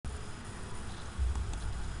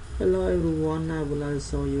Hello everyone, I would like to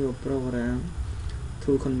show you a program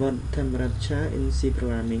to convert temperature in C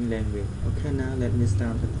programming language. Okay, now let me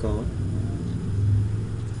start the code.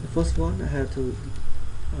 The first one, I have to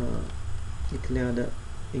declare the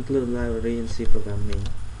include library in C programming.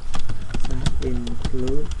 So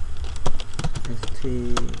include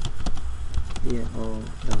stdio.h.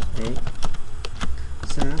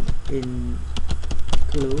 So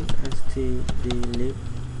include stdlib.h.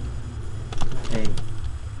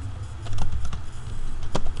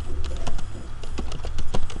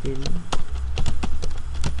 In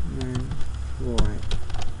main void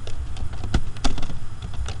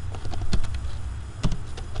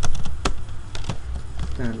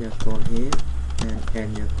start your code here and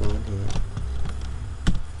end your code here.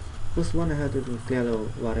 First one, I have to declare a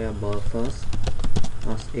variable first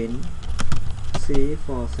as in C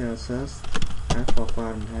for Celsius, F for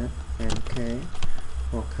Fahrenheit, and K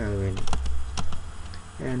for Kelvin.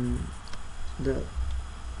 And the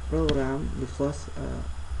program will first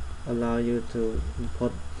allow you to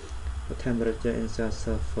input the temperature in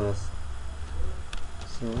Celsius first.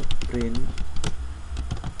 So print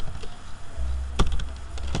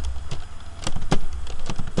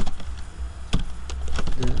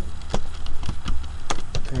the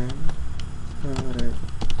temperature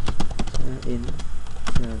in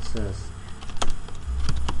Celsius.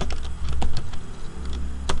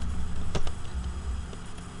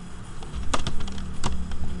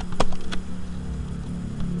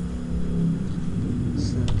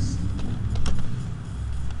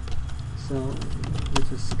 So we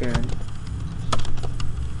should scan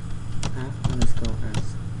f_s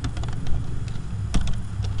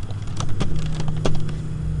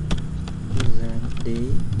present d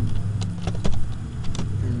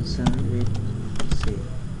answer with c.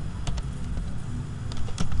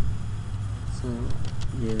 So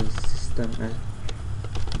use system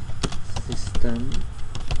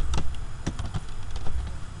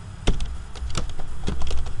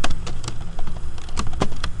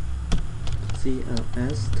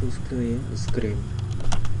CLS to clear the screen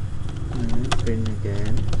and print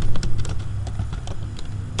again.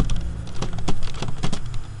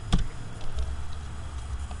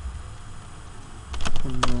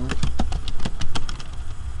 Convert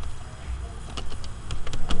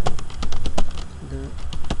the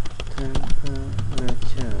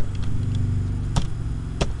temperature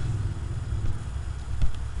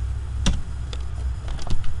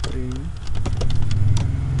print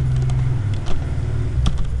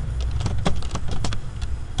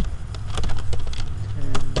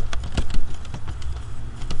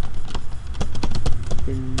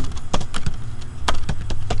in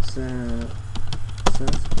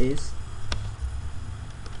Celsius is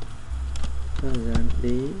present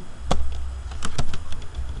d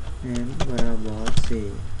and variable c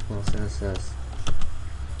for Celsius.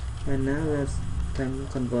 And now let's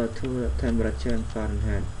convert to the temperature in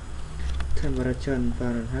Fahrenheit. Temperature in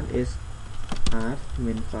Fahrenheit is F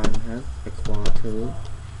min Fahrenheit equal to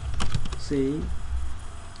C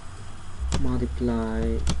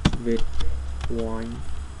multiply with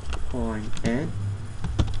 1.8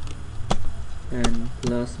 and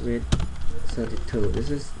plus with 32. This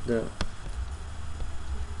is the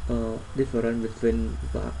difference between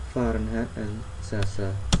Fahrenheit and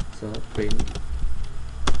Celsius. So print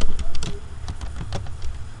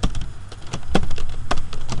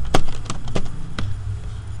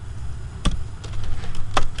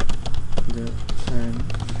the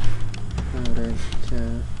temperature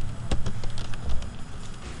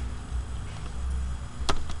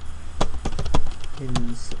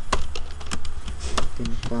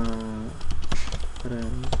in Fahrenheit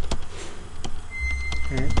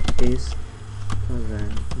is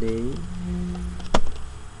present d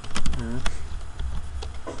F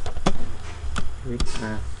with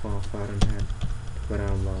F for Fahrenheit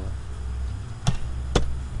variable.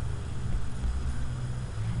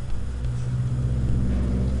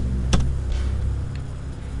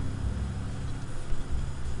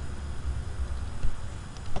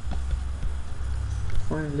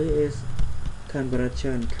 Finally is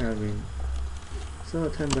temperature in Kelvin. So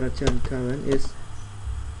temperature in Kelvin is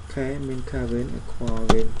K min Kelvin equal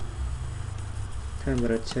with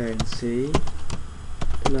temperature in C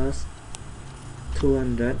plus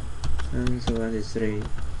 273.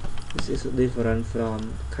 This is different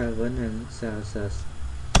from Kelvin and Celsius.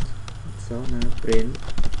 So now print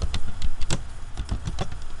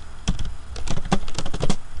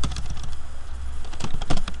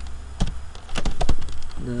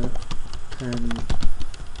the temperature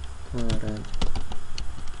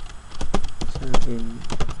in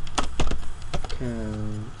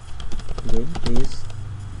Kelvin is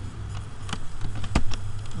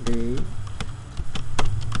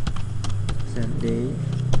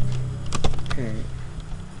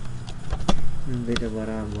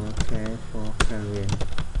for Kelvin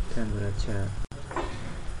temperature.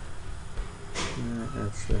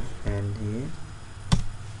 That's the end here.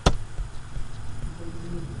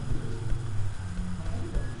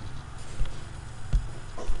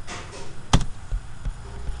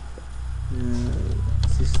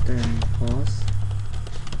 System pause.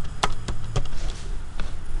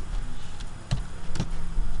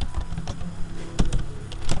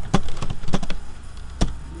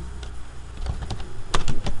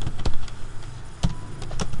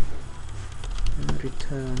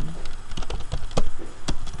 Return.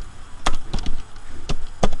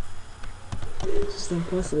 System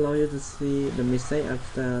pause allows you to see the message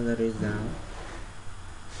after the result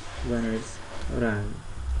when it's run.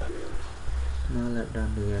 Now let's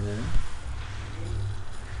run together.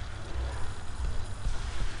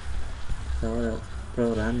 So the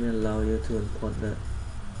program will allow you to input the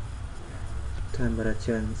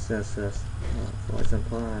temperature in Celsius. For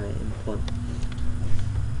example, I input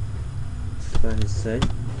 26.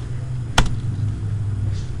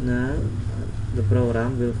 Now the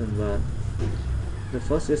program will convert. The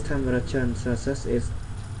first is temperature in Celsius is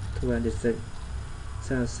 26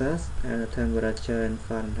 Celsius, and the temperature in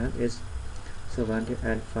Fahrenheit is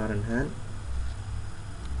 78 Fahrenheit.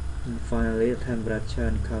 And finally, the temperature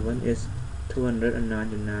in Kelvin is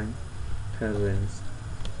 299 kelvins.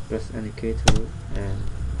 Press any key to and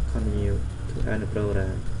continue to end the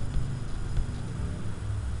program.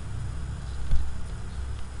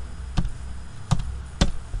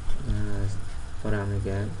 Program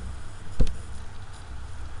again.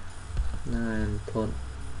 Now input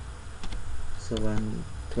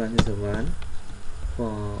 27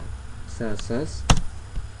 for Celsius,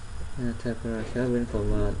 and temperature will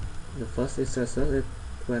convert. The first is Celsius is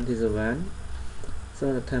 27,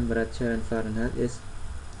 so the temperature in Fahrenheit is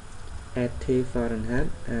 80 Fahrenheit,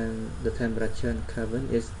 and the temperature in Kelvin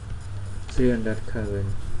is 300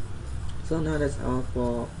 Kelvin. So now that's all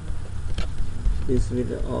for this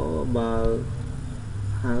video about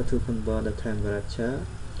how to convert the temperature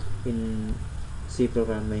in C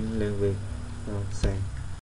programming language. Thanks.